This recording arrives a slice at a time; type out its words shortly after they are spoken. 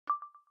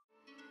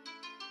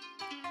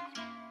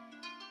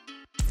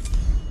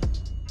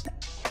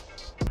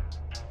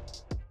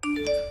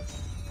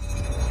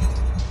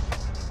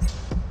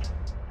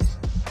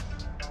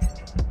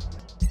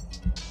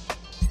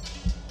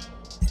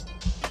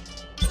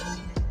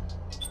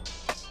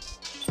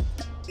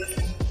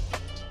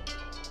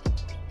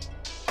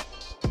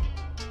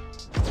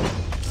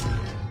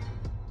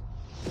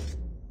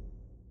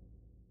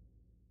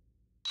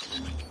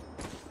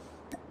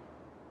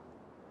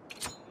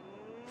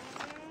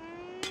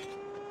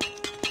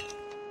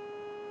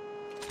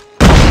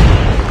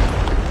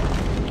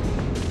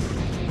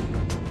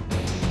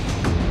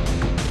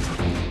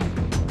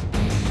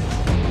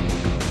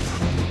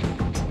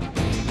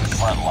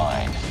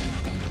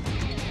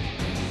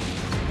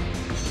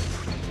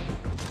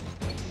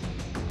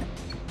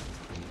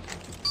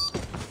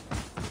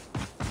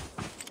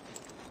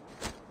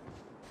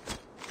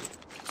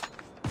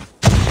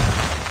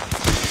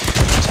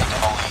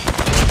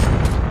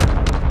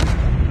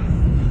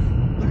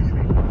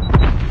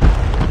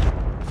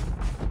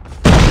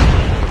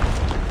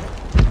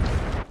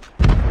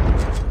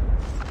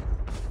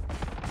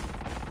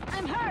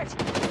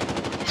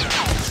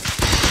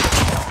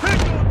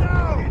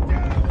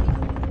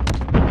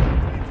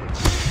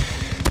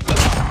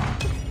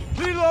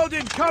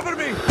Reloading! Cover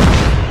me!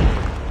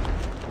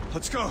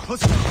 Let's go,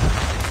 let's go!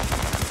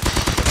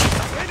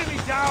 Enemy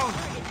down!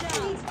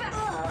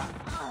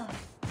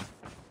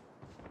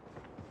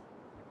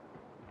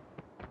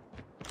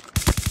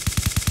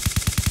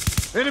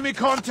 Enemy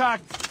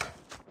contact!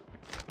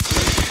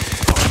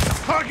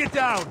 Target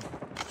down!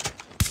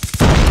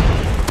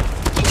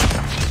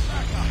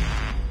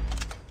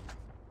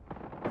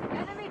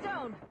 Enemy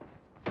down!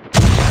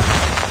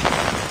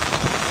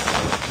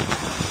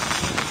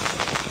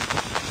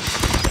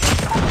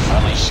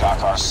 Friendly Shock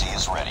RC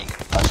is ready.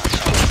 Hunter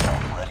killer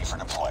drone ready for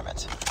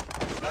deployment.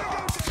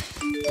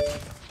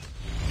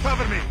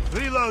 Cover me!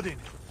 Reloading!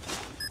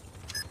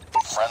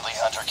 Friendly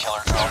Hunter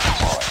killer drone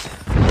deployed.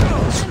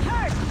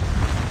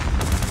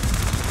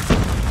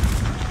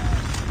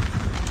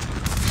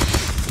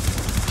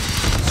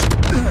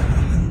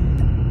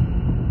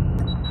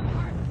 I'm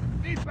hurt!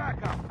 Need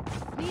backup!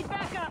 Need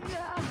backup! Need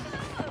backup!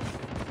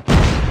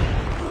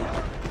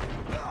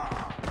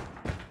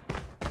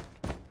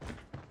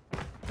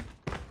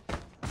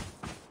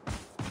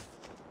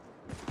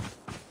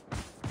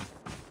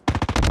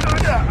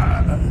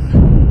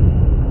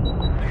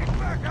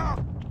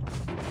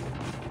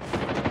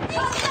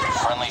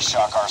 Friendly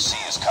Shock RC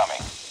is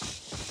coming.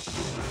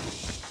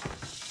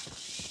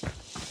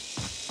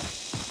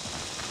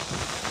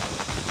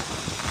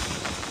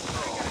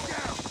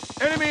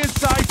 Enemy in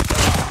sight!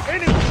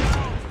 Enemy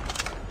down!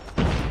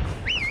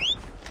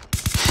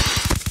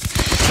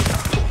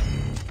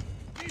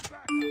 Need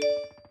backup!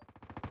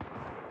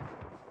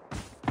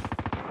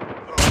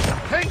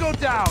 Tango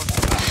down!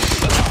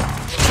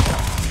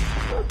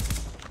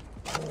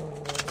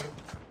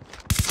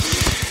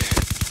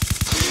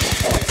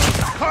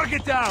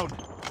 Target down!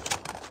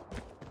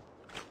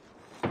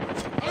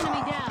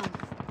 Enemy down!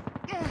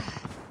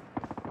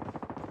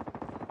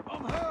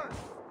 I'm hurt!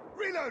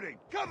 Reloading!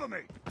 Cover me!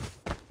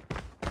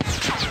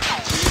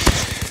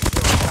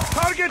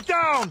 Target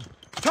down!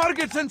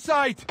 Target's in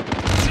sight!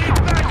 Need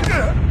back!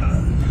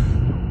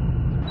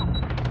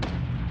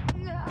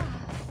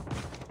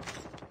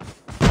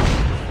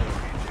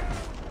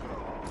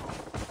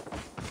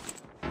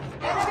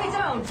 Enemy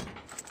down!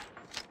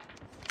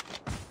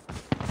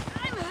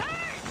 I'm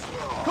hurt!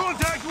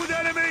 Contact with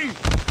enemy!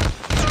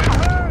 I'm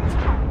hurt!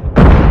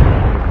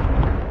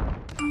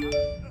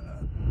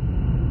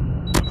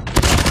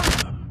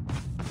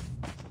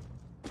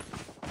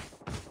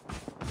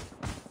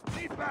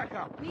 Need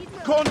backup! Need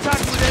move. Contact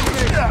with enemy!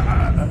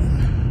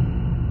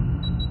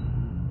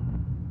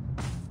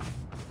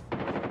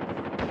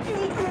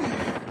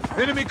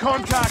 Enemy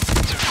contact!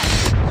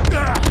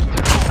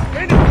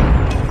 Enemy!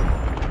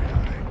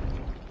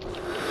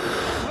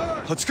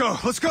 Let's go,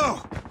 let's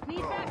go!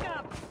 Need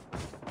backup!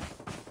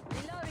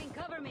 Reloading,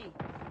 cover me!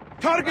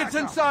 Target's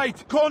in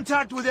sight!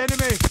 Contact with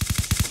enemy!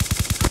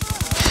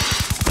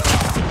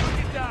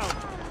 Target down!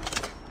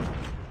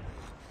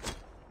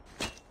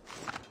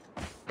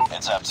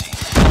 Heads up, team.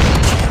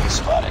 Enemy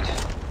spotted.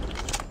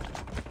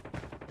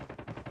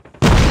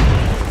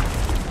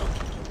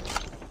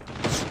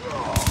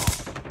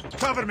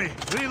 Cover me!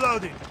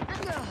 Reloading!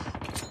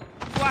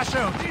 Flash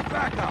out! Need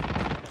backup!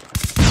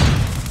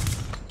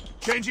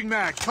 Changing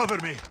mag! Cover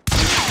me!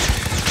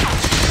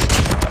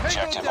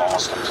 Objective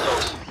almost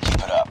complete. Keep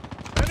it up.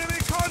 Enemy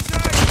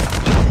contact!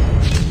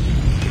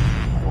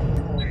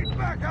 Need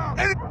backup!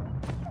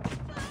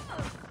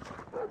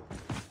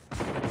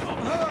 I'm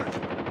hurt!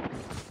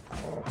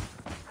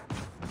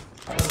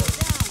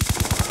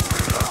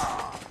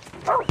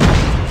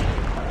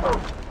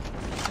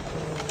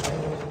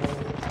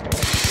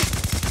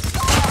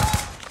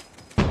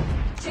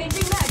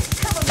 Changing mag!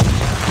 Cover me!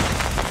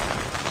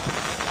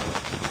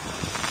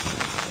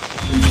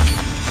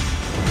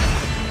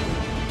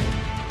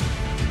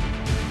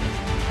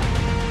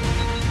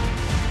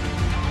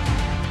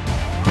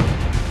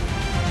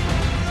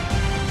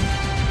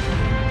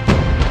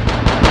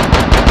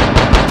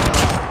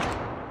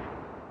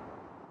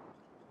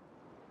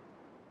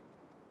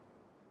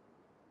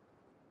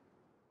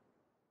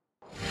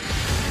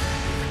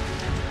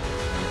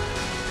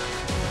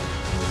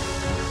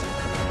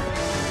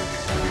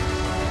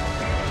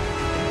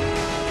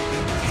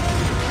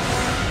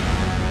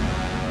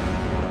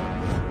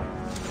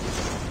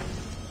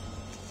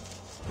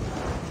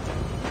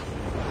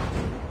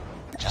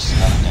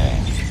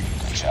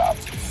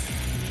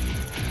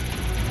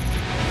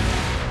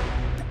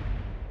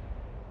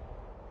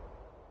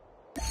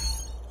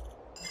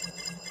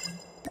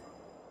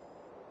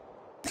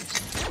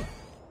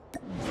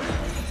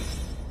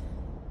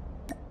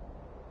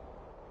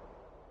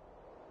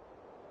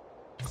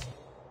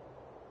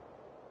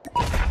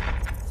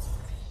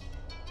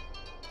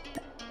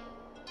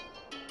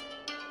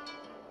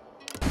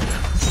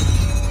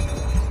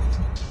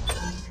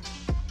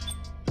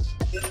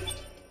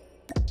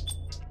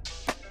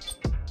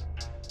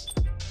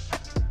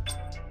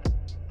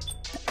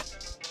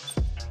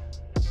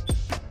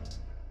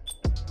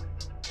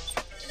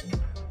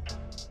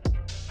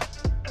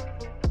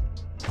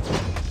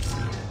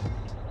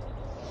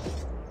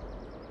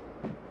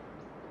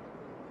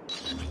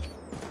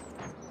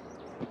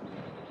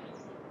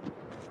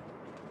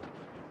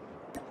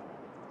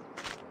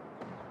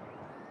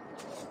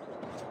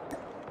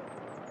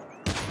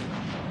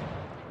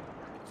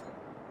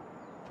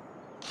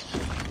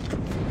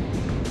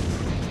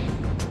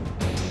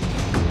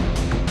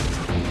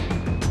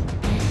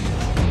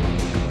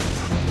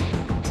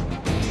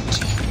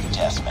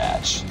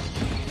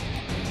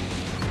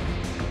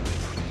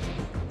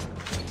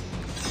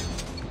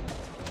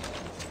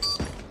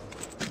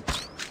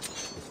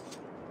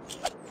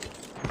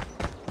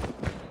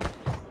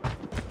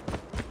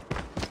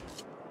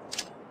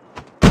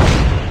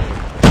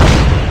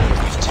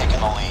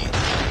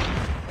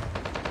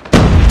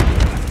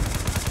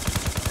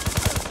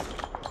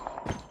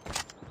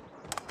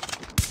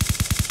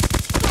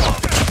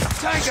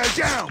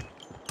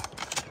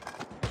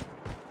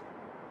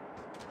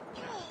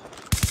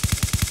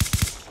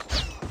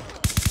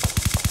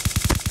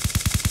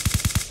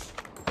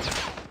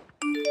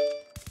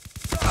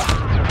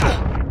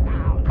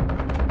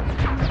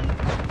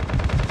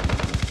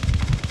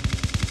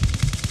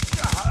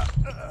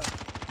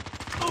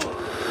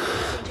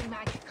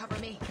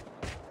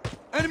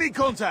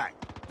 Enemy contact!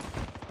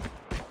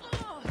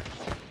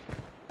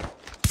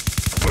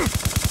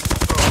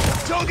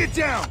 Target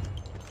down!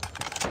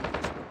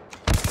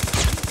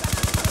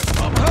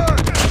 I'm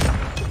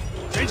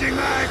hurt! Changing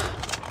mag!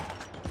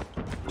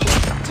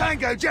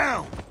 Tango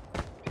down!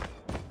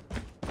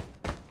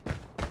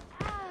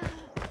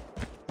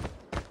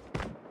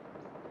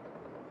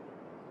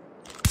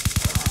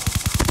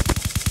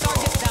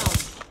 Target down.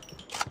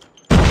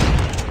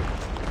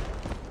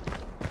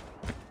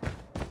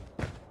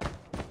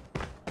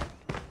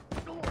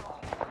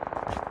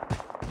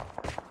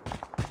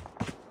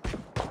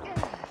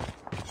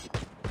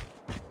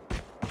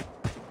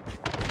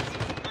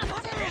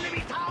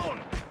 Enemy down!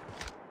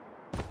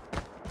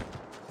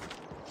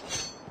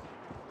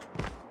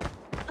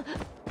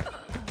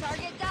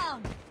 Target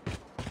down.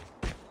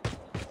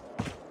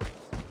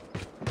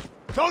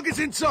 Target's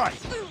in sight!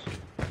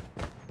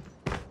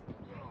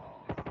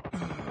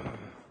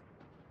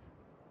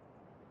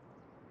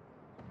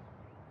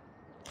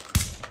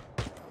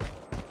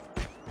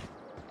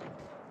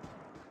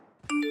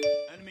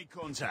 Enemy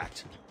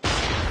contact.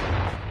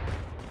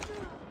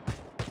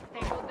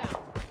 Tango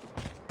down.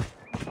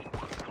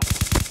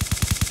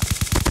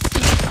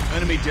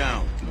 Enemy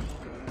down.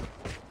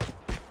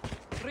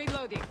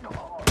 Reloading.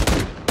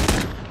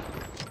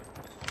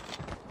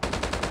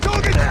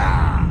 Target!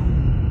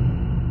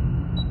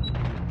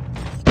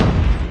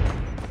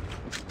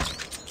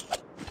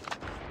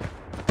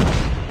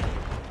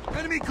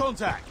 Enemy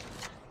contact.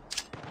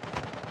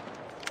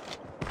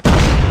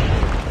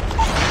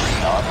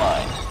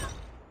 Online.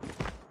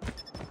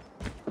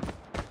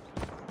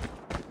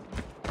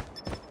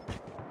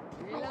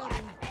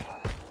 Reloading.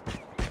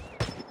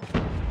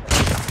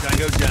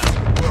 Tango down.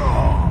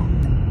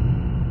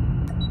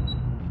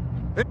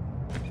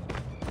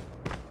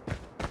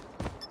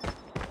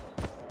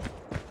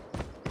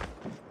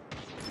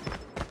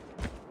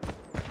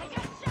 I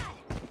got shot.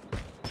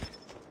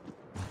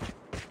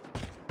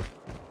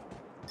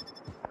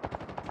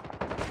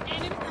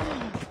 Enemy.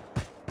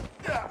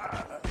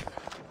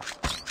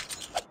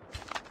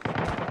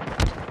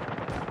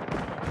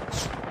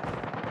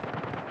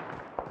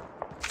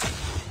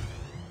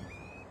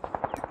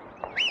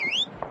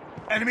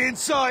 Enemy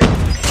inside.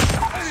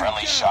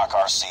 Friendly Shock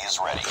RC is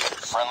ready.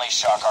 Friendly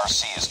Shock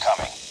RC is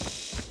coming.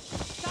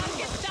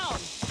 Target down.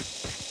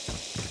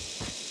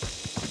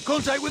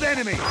 Contact with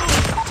enemy.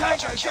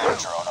 Tango Hunter killer down.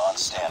 drone on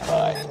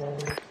standby.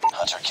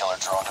 Hunter killer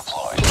drone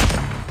deployed.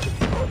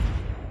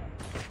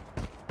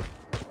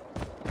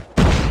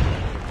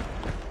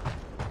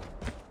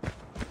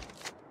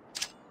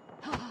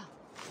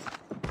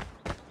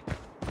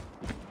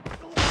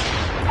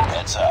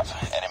 Heads up.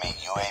 Enemy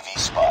UAV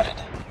spotted.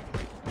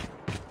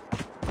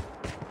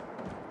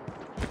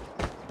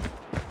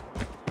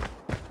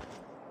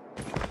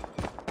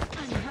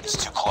 It's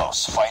too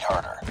close. Fight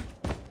harder.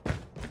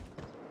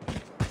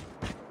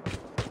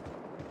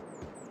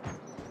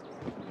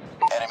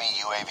 Enemy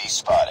UAV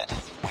spotted.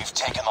 We've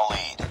taken the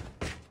lead.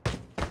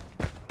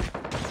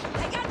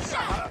 I got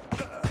shot.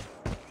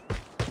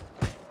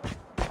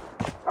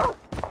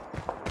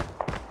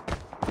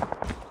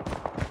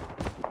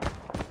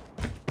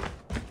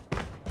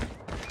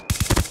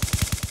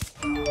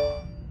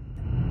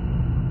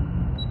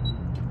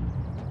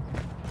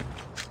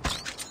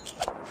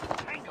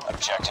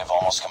 Objective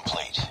almost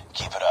complete.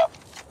 Keep it up.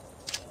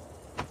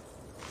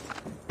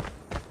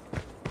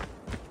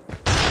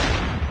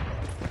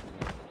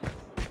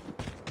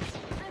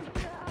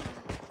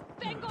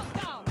 Tango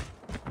down.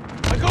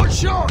 I got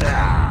shot. Tango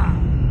down.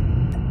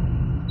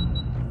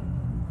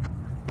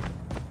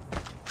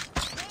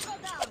 Tango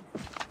down.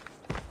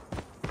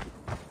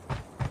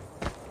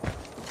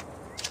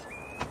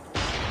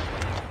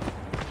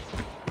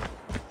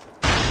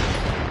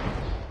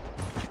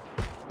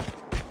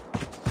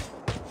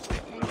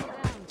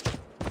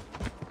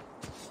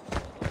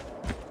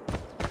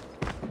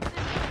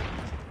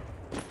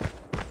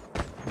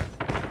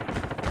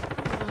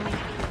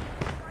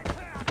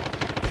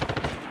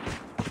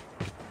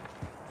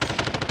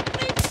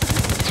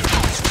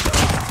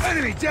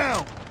 Enemy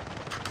down.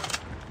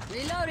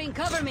 Reloading.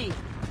 Cover me.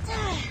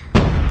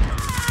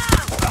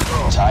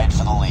 Tied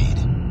for the lead.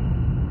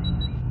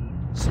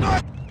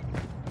 Snipe.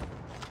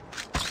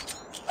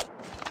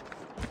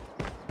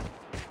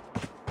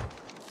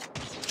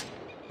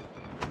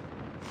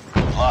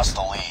 Lost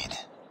the lead.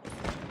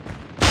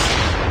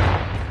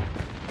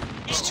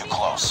 It's too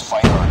close.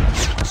 Fight harder.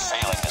 We're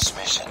failing this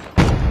mission.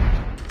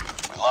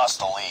 We lost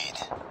the lead.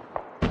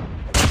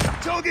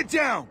 Target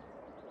down.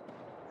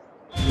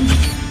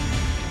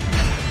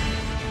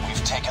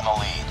 We've taken the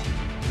lead.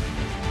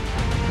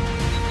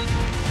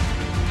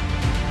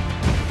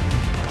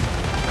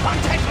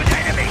 Contact with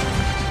enemy!